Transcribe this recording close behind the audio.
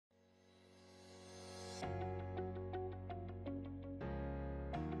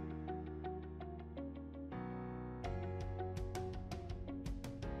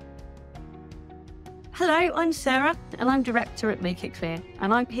Hello, I'm Sarah, and I'm Director at Make It Clear,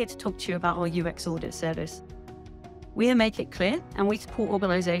 and I'm here to talk to you about our UX audit service. We are Make It Clear, and we support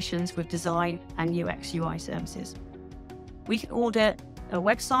organisations with design and UX UI services. We can audit a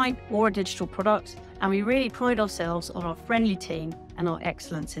website or a digital product, and we really pride ourselves on our friendly team and our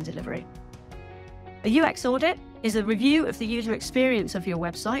excellence in delivery. A UX audit is a review of the user experience of your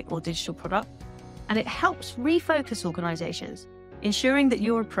website or digital product, and it helps refocus organisations, ensuring that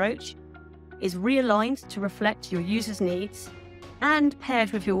your approach is realigned to reflect your users' needs and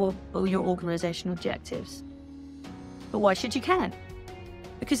paired with your organisational objectives. But why should you care?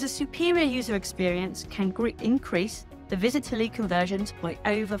 Because a superior user experience can increase the visitor lead conversions by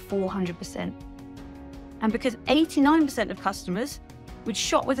over 400%. And because 89% of customers would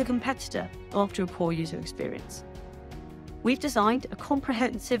shop with a competitor after a poor user experience. We've designed a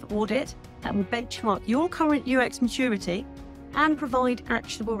comprehensive audit that will benchmark your current UX maturity and provide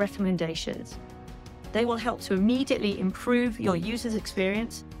actionable recommendations. They will help to immediately improve your user's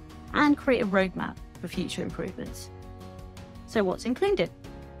experience and create a roadmap for future improvements. So what's included?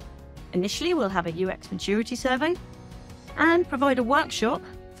 Initially, we'll have a UX maturity survey and provide a workshop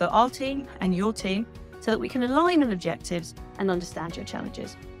for our team and your team so that we can align on objectives and understand your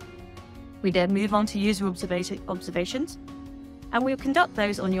challenges. We then move on to user observations, and we'll conduct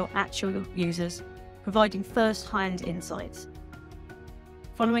those on your actual users, providing first-hand insights.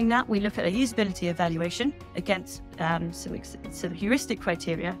 Following that, we look at a usability evaluation against some heuristic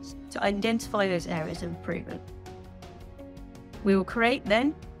criteria to identify those areas of improvement. We will create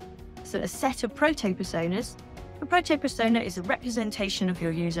then a set of proto personas. A proto persona is a representation of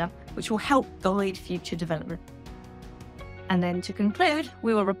your user, which will help guide future development. And then to conclude,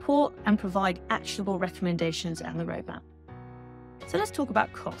 we will report and provide actionable recommendations and the roadmap. So let's talk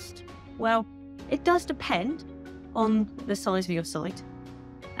about cost. Well, it does depend on the size of your site.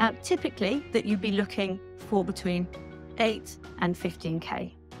 Typically, that you'd be looking for between 8 and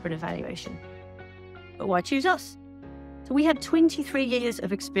 15K for an evaluation. But why choose us? So we have 23 years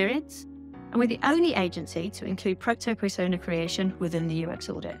of experience, and we're the only agency to include proto-persona creation within the UX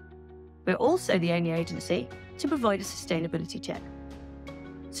audit. We're also the only agency to provide a sustainability check.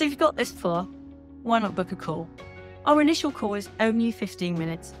 So if you've got this far, why not book a call? Our initial call is only 15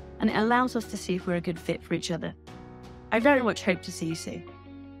 minutes, and it allows us to see if we're a good fit for each other. I very much hope to see you soon.